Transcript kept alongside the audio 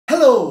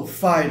Hello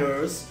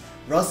fighters!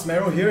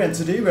 Rustmarrow here, and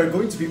today we are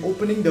going to be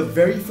opening the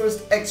very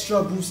first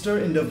extra booster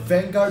in the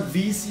Vanguard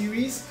V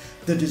Series,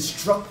 the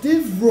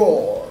Destructive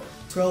Roar.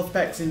 12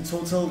 packs in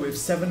total with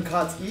 7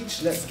 cards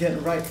each. Let's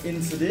get right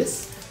into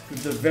this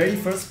with the very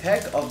first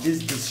pack of this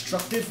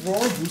Destructive Roar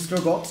booster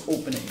box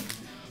opening.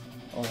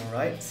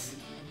 Alright,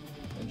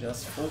 I'll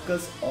just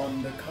focus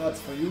on the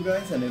cards for you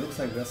guys, and it looks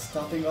like we're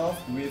starting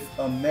off with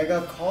a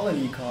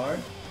Megacolony card,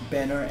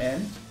 Banner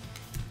End,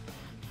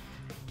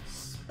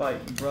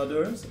 Spike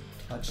Brothers,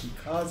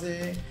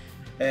 Tachikaze,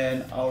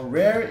 and our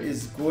rare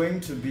is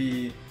going to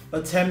be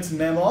Attempt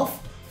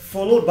Mammoth,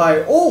 followed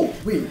by, oh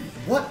wait,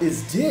 what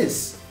is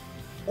this?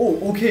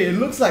 Oh, okay, it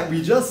looks like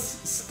we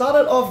just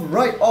started off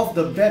right off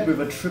the bat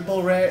with a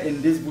triple rare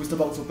in this booster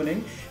box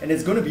opening, and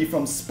it's going to be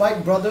from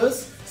Spike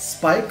Brothers,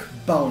 Spike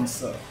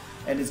Bouncer,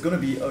 and it's going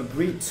to be a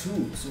grade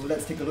 2. So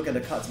let's take a look at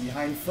the cards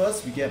behind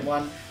first. We get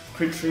one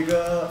crit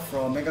trigger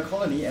from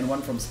Megacolony and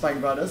one from Spike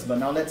Brothers, but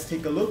now let's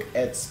take a look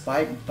at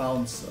Spike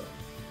Bouncer.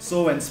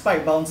 So when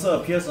Spike Bouncer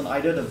appears on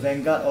either the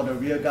Vanguard or the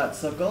Rearguard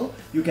circle,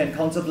 you can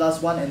Counter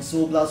Blast 1 and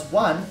Soul Blast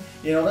 1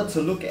 in order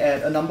to look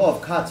at a number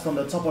of cards from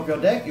the top of your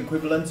deck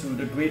equivalent to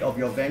the grade of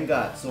your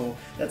Vanguard. So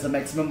that's a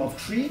maximum of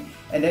 3,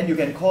 and then you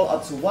can call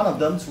up to one of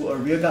them to a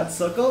Rearguard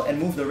circle and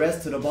move the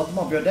rest to the bottom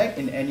of your deck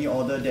in any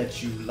order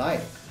that you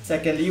like.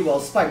 Secondly, while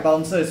Spike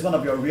Bouncer is one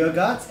of your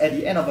Rearguards, at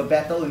the end of a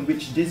battle in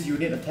which this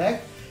unit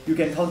attacked, you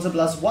can Counter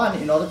Blast 1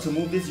 in order to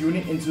move this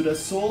unit into the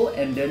soul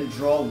and then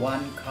draw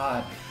 1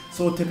 card.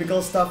 So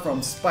typical stuff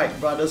from Spike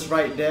Brothers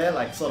right there,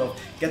 like sort of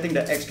getting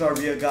the extra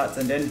rear guards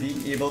and then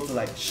being able to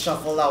like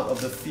shuffle out of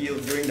the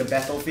field during the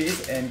battle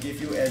phase and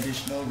give you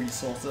additional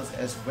resources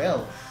as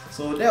well.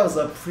 So that was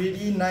a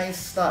pretty nice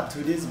start to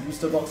this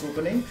booster box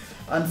opening.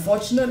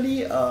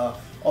 Unfortunately,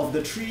 of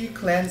the 3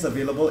 clans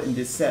available in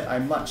this set,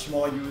 I'm much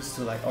more used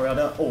to like, or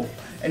rather,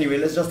 anyway,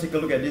 let's just take a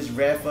look at this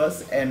rare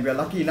first, and we're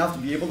lucky enough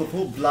to be able to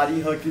pull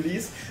Bloody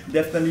Hercules.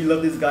 Definitely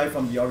love this guy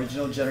from the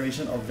original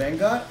generation of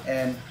Vanguard,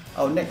 and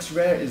our next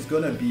rare is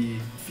gonna be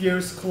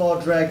Fierce Claw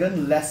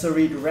Dragon,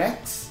 Lacerate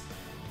Rex,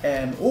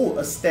 and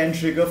a stand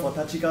trigger for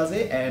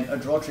Tachikaze and a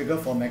draw trigger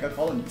for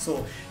Megacolony.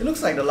 So it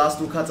looks like the last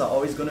 2 cards are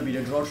always going to be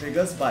the draw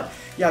triggers, but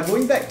yeah,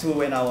 going back to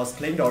when I was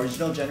playing the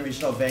original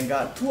generation of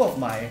Vanguard, 2 of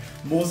my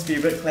most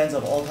favorite clans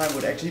of all time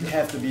would actually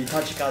have to be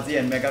Tachikaze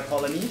and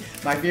Megacolony.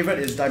 My favorite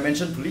is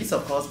Dimension Police,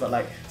 of course, but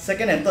like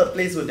second and third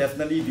place would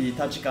definitely be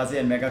Tachikaze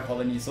and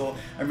Megacolony. So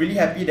I'm really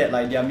happy that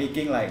like they're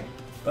making like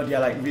they're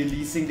like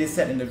releasing this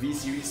set in the V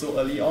series so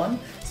early on,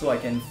 so I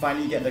can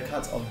finally get the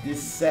cards of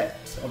this set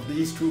of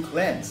these 2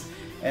 clans.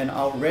 And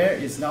our rare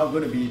is now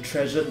going to be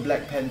Treasured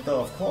Black Panther,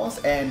 of course,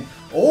 and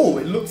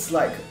it looks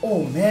like,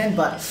 oh man,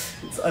 but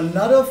it's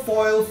another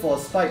foil for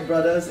Spike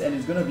Brothers, and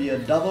it's going to be a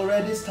double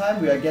rare this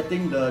time. We are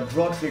getting the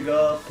draw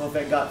trigger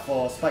Perfect Guard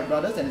for Spike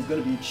Brothers, and it's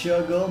going to be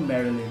Cheer Girl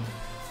Marilyn.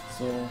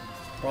 So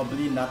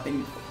probably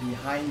nothing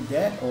behind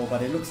that,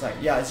 but it looks like,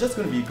 yeah, it's just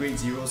going to be grade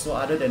 0. So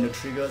other than the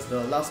triggers,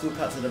 the last 2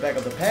 cards at the back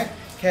of the pack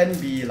can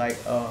be like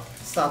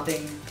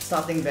starting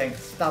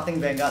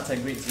Vanguards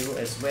at grade 0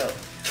 as well.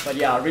 But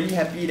yeah, really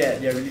happy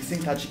that they're releasing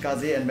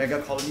Tachikaze and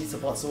Megacolony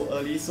support so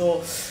early.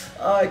 So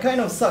it kind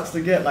of sucks to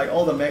get like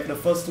all the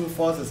first 2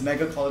 foils as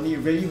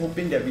Megacolony. Really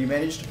hoping that we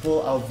manage to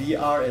pull our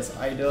VR as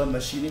either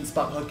Machining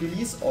Spark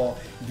Hercules or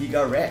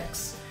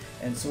Gigarex.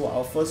 And so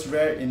our first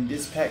rare in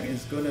this pack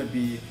is gonna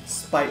be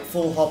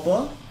Spiteful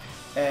Hopper,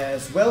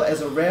 as well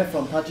as a rare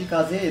from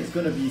Tachikaze. It's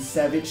gonna be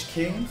Savage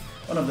King,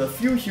 one of the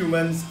few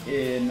humans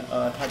in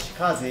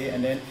Tachikaze,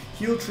 and then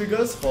heal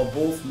triggers for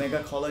both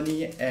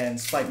Megacolony and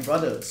Spike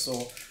Brothers.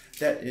 So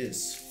that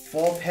is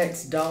 4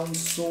 packs down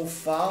so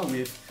far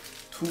with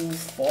 2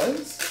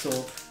 foils. So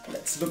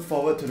let's look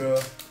forward to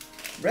the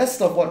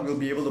rest of what we'll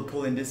be able to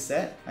pull in this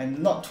set.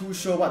 I'm not too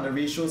sure what the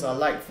ratios are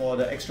like for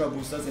the extra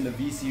boosters in the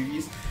V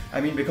series.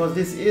 I mean, because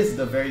this is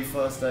the very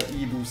first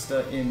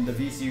E-booster in the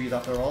V series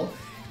after all.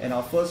 And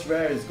our first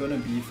rare is going to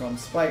be from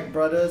Spike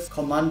Brothers,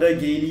 Commander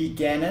Gaily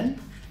Ganon,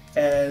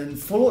 and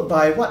followed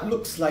by what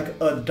looks like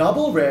a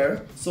double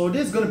rare. So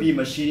this is going to be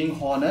Machining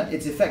Hornet.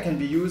 Its effect can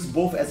be used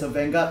both as a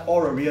Vanguard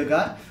or a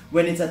Rearguard.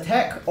 When its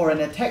attack or an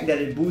attack that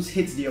it boosts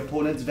hits the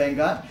opponent's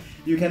Vanguard,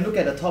 you can look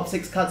at the top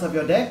 6 cards of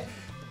your deck,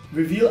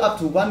 reveal up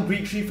to 1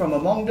 Greed Tree from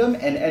among them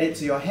and add it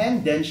to your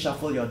hand, then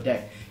shuffle your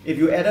deck. If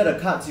you added a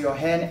card to your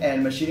hand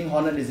and Machining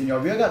Hornet is in your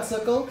Rearguard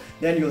circle,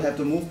 then you'll have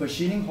to move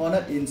Machining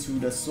Hornet into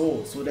the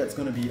soul. So that's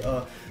going to be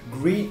a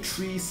grade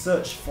 3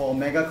 search for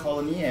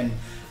Megacolony, and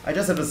I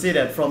just have to say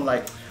that from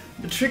like,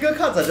 the trigger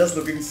cards are just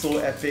looking so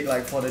epic,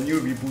 like for the new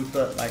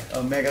rebooted like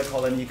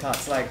Megacolony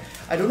cards. Like,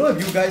 I don't know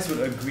if you guys would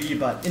agree,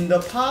 but in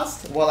the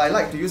past, while I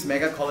like to use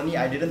Megacolony,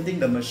 I didn't think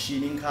the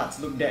machining cards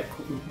looked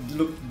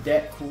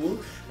that cool.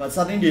 But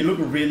suddenly they look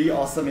really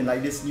awesome in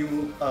like this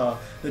new,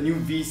 the new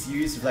V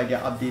series with like their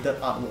updated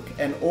artwork.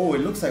 And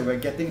it looks like we're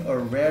getting a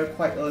rare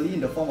quite early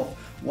in the form of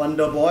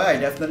Wonder Boy. I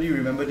definitely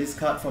remember this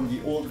card from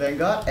the old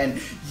Vanguard,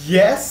 and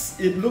yes,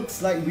 it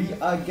looks like we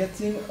are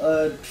getting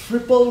a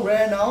triple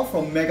rare now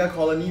from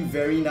Megacolony.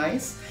 Very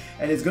nice,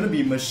 and it's gonna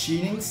be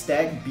Machining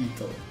Stag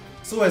Beetle.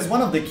 So as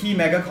one of the key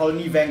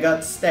Megacolony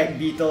Vanguard, Stag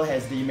Beetle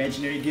has the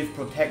Imaginary Gift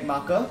Protect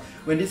marker.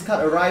 When this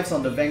card arrives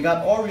on the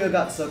Vanguard or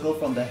Rearguard circle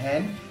from the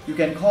hand, you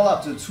can call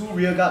up to 2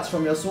 Rearguards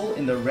from your soul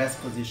in the rest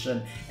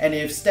position. And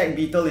if Stag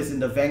Beetle is in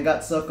the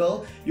Vanguard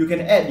circle, you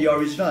can add the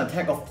original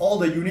attack of all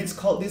the units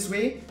called this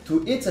way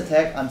to its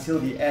attack until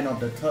the end of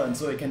the turn.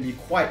 So it can be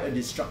quite a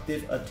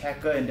destructive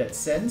attacker in that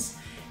sense.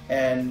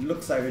 And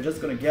looks like we're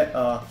just gonna get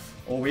a...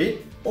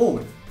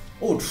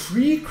 Oh,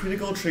 3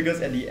 critical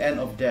triggers at the end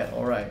of that,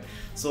 alright.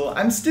 So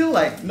I'm still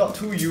like not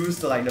too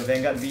used to like the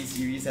Vanguard V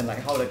Series and like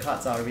how the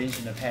cards are arranged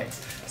in the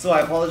packs. So I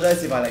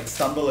apologize if I like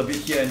stumble a bit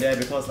here and there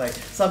because like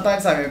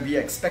sometimes I may be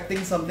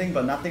expecting something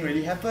but nothing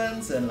really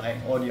happens and like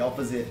or the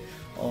opposite.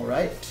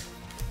 Alright,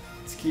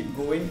 let's keep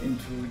going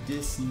into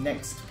this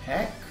next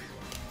pack.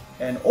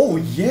 And oh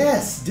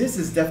yes, this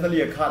is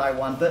definitely a card I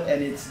wanted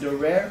and it's the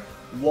rare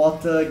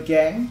Water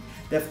Gang.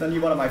 Definitely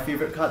one of my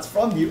favorite cards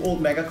from the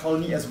old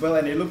Megacolony as well,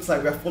 and it looks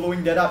like we're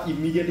following that up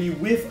immediately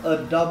with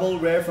a double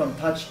rare from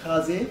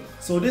Tachikaze.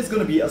 So this is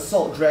going to be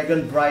Assault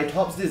Dragon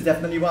Brytops. This is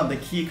definitely one of the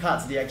key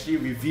cards they actually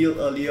revealed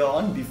earlier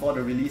on before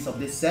the release of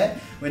this set.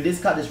 When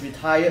this card is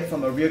retired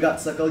from a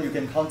rearguard circle, you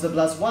can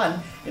counterblast 1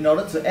 in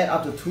order to add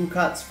up to 2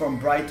 cards from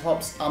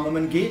Brytops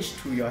Armament Gauge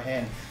to your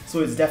hand. So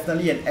it's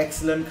definitely an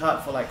excellent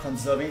card for like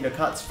conserving the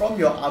cards from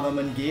your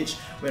armament gauge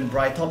when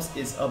Brytops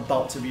is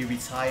about to be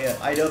retired,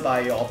 either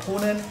by your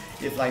opponent,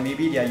 if like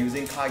maybe they are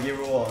using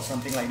Kagero or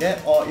something like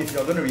that, or if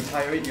you're going to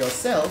retire it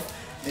yourself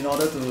in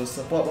order to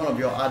support one of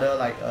your other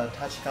like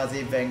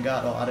Tachikaze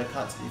Vanguard or other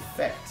cards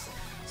effects.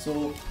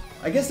 So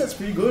I guess that's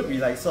pretty good. We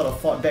like sort of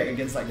fought back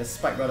against like the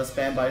Spike Brothers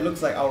spam, but it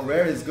looks like our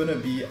rare is going to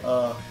be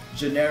a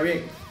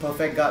generic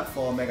Perfect Guard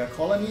for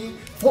Megacolony.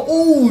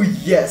 Oh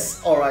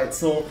yes! Alright,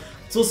 so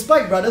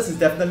Spike Brothers is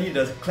definitely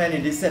the clan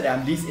in this set that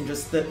I'm least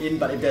interested in,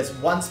 but if there's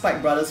one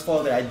Spike Brothers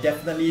foil that I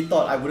definitely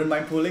thought I wouldn't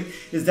mind pulling,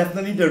 is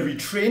definitely the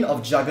Retrain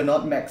of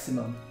Juggernaut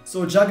Maximum.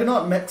 So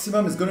Juggernaut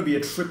Maximum is going to be a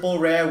triple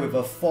rare with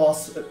a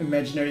Force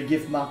Imaginary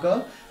Gift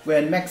marker.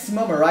 When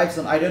Maximum arrives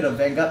on either the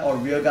Vanguard or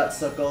Rearguard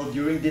circle,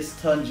 during this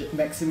turn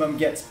Maximum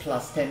gets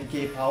plus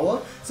 10k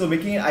power, so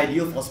making it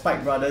ideal for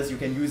Spike Brothers. You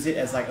can use it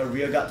as like a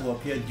Rearguard to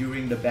appear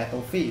during the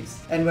battle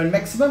phase. And when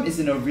Maximum is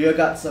in a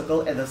Rearguard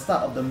circle at the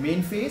start of the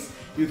main phase,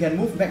 you can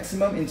move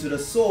Maximum into the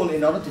soul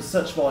in order to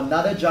search for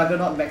another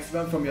Juggernaut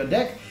Maximum from your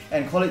deck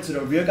and call it to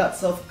the Rearguard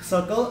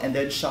circle and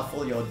then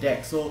shuffle your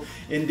deck. So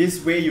in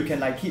this way you can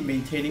like keep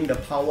maintaining the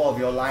power of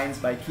your lines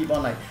by keep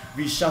on like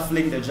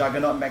reshuffling the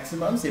Juggernaut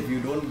Maximums if you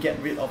don't get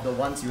rid of the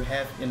ones you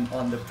have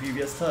on the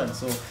previous turn.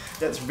 So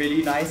that's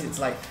really nice. It's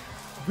like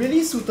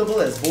really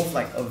suitable as both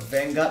like a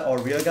Vanguard or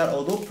Rearguard,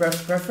 although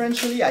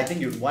preferentially I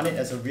think you'd want it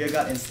as a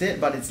Rearguard instead,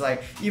 but it's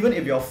like even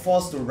if you're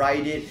forced to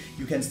ride it,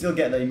 you can still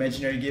get the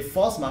Imaginary Gift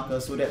Force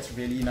marker, so that's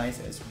really nice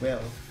as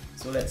well.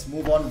 So let's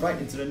move on right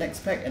into the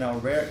next pack, and our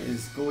rare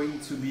is going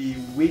to be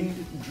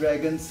Winged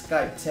Dragon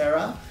Skype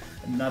Terra,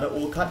 another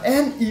old card,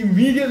 and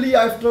immediately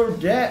after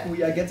that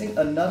we are getting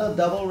another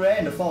double rare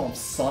in the form of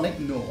Sonic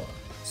Noah.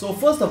 So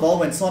first of all,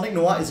 when Sonic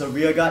Noah is a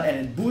rearguard and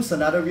it boosts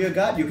another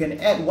rearguard, you can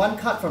add 1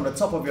 card from the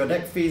top of your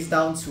deck face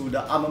down to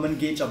the armament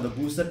gauge of the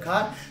boosted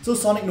card. So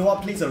Sonic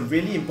Noah plays a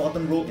really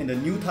important role in the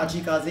new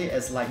Tachikaze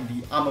as like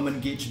the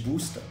armament gauge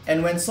booster.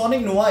 And when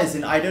Sonic Noah is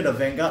in either the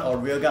Vanguard or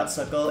rearguard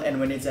circle, and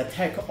when its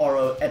attack or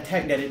a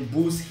attack that it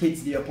boosts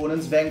hits the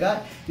opponent's Vanguard,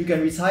 you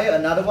can retire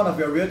another one of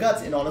your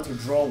rearguards in order to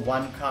draw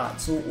 1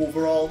 card. So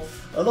overall,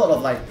 a lot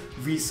of like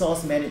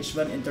resource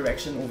management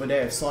interaction over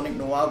there with Sonic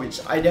Noah,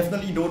 which I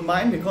definitely don't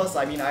mind, because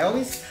I mean I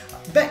always,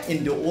 back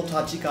in the old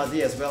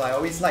Tachikaze as well, I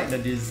always liked the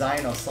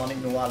design of Sonic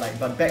Noah, like,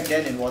 but back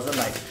then it wasn't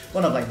like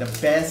one of like the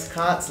best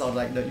cards or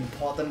like the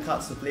important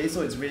cards to play,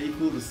 so it's really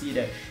cool to see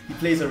that he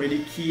plays a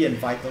really key and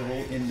vital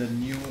role in the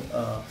new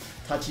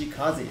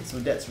Tachikaze, so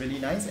that's really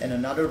nice. And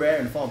another rare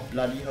in the form of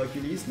Bloody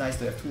Hercules, nice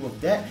to have 2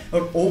 of that.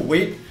 Oh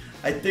wait,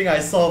 I think I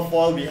saw a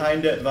foil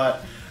behind it,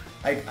 but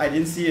I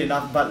didn't see it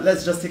enough. But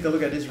let's just take a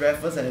look at this rare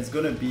first, and it's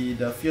gonna be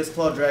the Fierce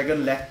Claw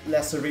Dragon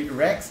Lacerate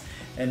Rex.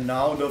 And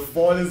now the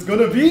foil is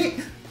gonna be...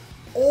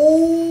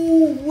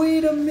 Oh,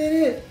 wait a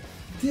minute!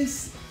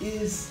 This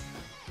is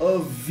a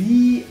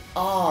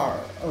VR,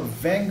 a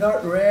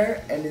Vanguard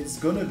rare, and it's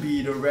gonna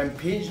be the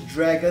Rampage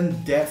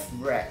Dragon Death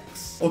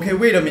Rex. Okay,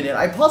 wait a minute,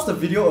 I paused the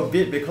video a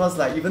bit because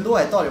like even though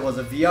I thought it was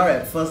a VR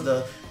at first,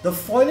 the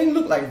foiling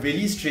looked like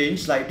really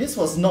strange. Like this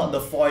was not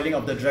the foiling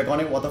of the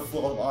Dragonic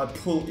Waterfall I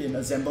pulled in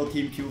Assemble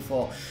Team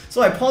Q4.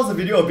 So I paused the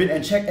video a bit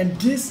and checked, and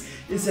this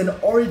is an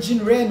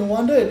origin rare. No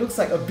wonder it looks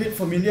like a bit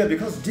familiar,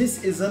 because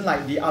this isn't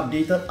like the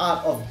updated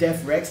art of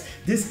Death Rex.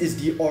 This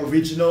is the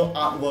original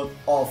artwork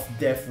of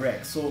Death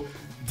Rex. So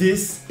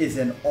this is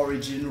an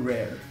origin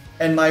rare.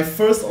 And my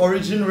first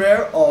origin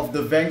rare of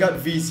the Vanguard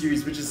V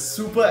Series, which is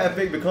super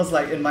epic because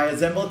like in my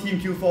Assemble Team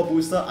Q4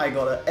 booster I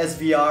got a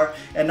SVR,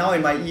 and now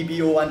in my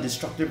EB01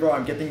 Destructive Bro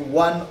I'm getting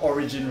 1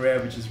 origin rare,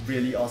 which is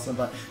really awesome.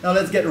 But now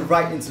let's get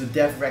right into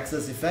Death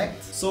Rex's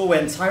effect. So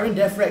when Tyrant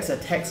Death Rex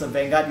attacks a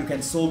Vanguard, you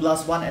can Soul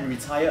Blast 1 and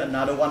retire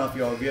another one of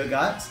your rear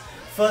guards.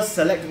 First,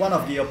 select one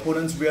of the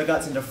opponent's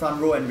rearguards in the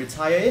front row and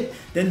retire it.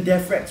 Then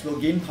Gigarex will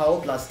gain power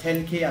plus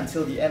 10k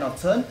until the end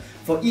of turn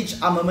for each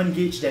armament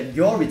gauge that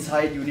your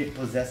retired unit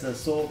possesses.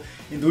 So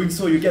in doing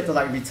so, you get to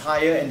like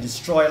retire and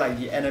destroy like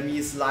the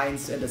enemy's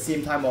lines at the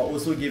same time, while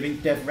also giving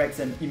Gigarex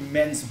an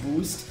immense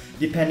boost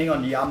depending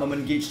on the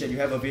armament gauge that you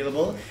have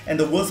available. And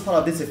the worst part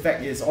of this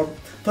effect is, or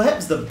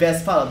perhaps the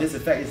best part of this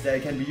effect, is that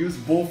it can be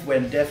used both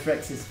when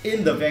Gigarex is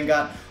in the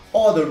Vanguard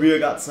or the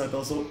rearguard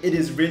circle, so it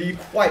is really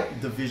quite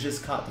the vicious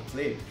card to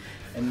play.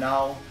 And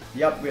now,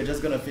 yep, we're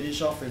just gonna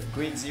finish off with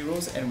grade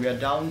zeros, and we are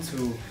down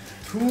to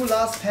 2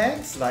 last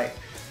packs. Like,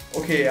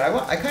 okay,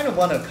 I kind of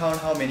want to count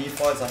how many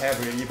foils I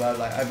have already, but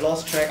like I've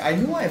lost track. I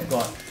know I've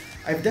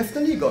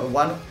definitely got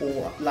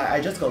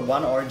I just got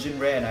 1 origin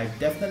rare, and I've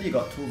definitely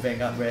got 2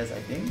 Vanguard rares,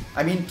 I think.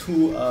 I mean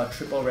 2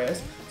 triple rares.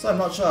 So I'm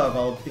not sure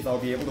if I'll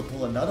be able to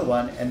pull another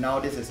one. And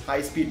now this is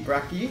High Speed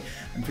Braki.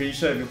 I'm pretty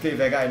sure if you play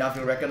Vanguard enough,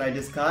 you'll recognize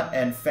this card.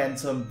 And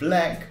Phantom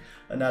Black,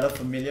 another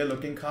familiar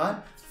looking card,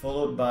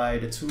 followed by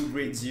the 2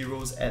 grade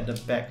zeros at the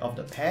back of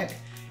the pack.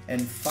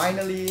 And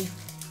finally,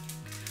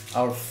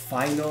 our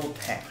final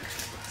pack.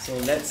 So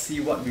let's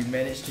see what we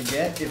managed to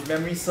get. If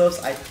memory serves,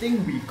 I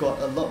think we got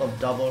a lot of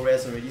double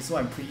rares already, so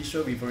I'm pretty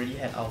sure we've already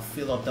had our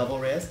fill of double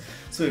rares.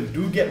 So if we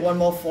do get one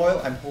more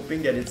foil, I'm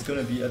hoping that it's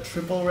gonna be a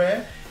triple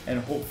rare, and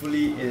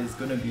hopefully it is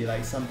gonna be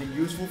like something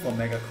useful for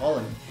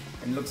Megacolony.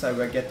 And looks like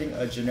we're getting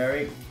a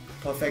generic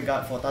Perfect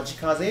Guard for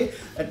Tachikaze.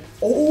 And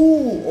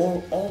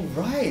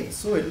alright,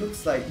 so it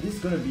looks like this is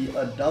gonna be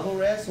a double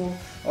rare. So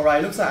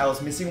alright, looks like I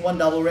was missing 1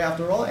 double rare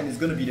after all, and it's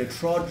gonna be the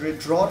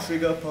draw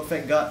trigger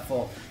Perfect Guard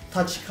for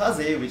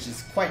Tachikaze, which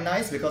is quite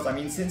nice because I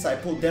mean, since I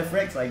pulled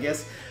Gigarex, I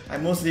guess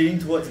I'm most leaning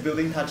towards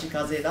building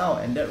Tachikaze now,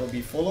 and that will be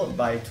followed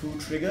by 2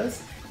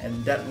 triggers,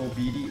 and that will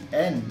be the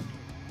end.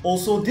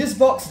 Also, this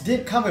box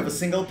did come with a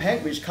single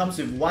pack which comes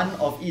with 1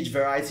 of each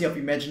variety of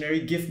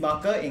imaginary gift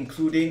marker,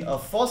 including a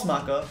force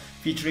marker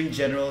featuring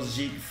General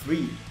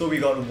Siegfried. So we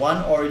got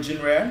 1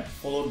 origin rare,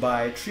 followed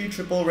by 3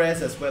 triple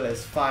rares as well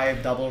as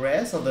 5 double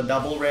rares. Of the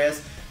double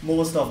rares,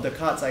 most of the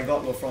cards I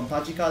got were from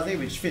Tachikaze,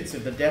 which fits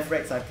with the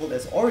Gigarex I pulled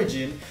as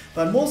origin,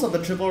 but most of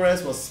the triple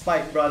rares was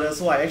Spike Brothers,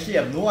 so I actually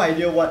have no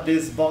idea what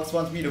this box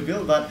wants me to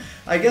build, but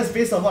I guess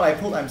based on what I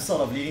pulled, I'm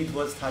sort of leaning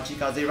towards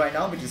Tachikaze right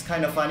now, which is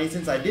kind of funny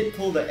since I did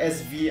pull the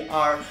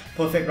SVR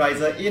Perfect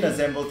Riser in a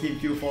Zembel Team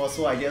Q4,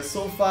 so I guess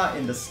so far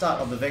in the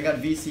start of the Vanguard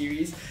V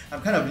Series,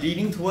 I'm kind of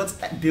leaning towards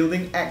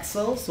building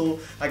Axel, so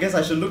I guess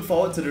I should look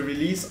forward to the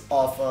release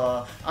of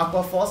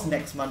Aqua Force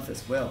next month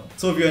as well.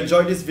 So if you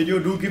enjoyed this video,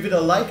 do give it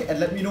a like and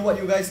let me know what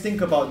you guys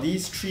think about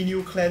these 3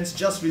 new clans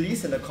just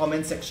released in the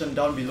comment section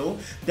down below.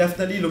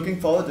 Definitely looking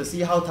forward to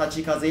see how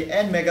Tachikaze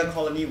and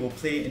Megacolony will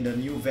play in the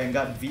new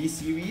Vanguard V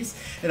Series.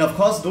 And of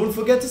course, don't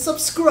forget to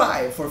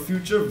subscribe for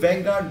future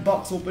Vanguard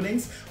box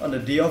openings on the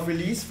day of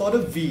release for the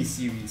V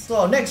Series. So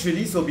our next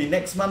release will be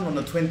next month on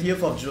the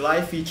 20th of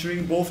July,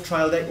 featuring both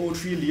Trial Deck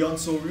 03 Leon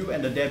Soryu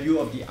and the debut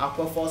of the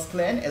Aqua Force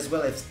clan, as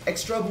well as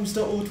Extra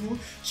Booster 02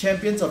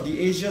 Champions of the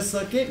Asia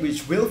Circuit,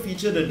 which will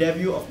feature the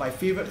debut of my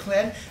favorite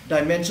clan,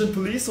 Dimension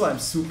Police, so I'm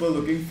super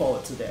looking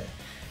forward to that.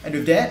 And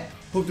with that,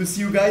 hope to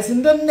see you guys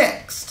in the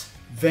next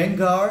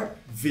Vanguard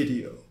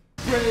video.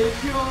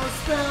 Break your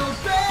spell,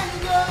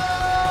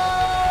 Vanguard!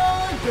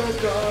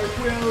 The dark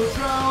will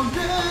drown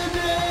the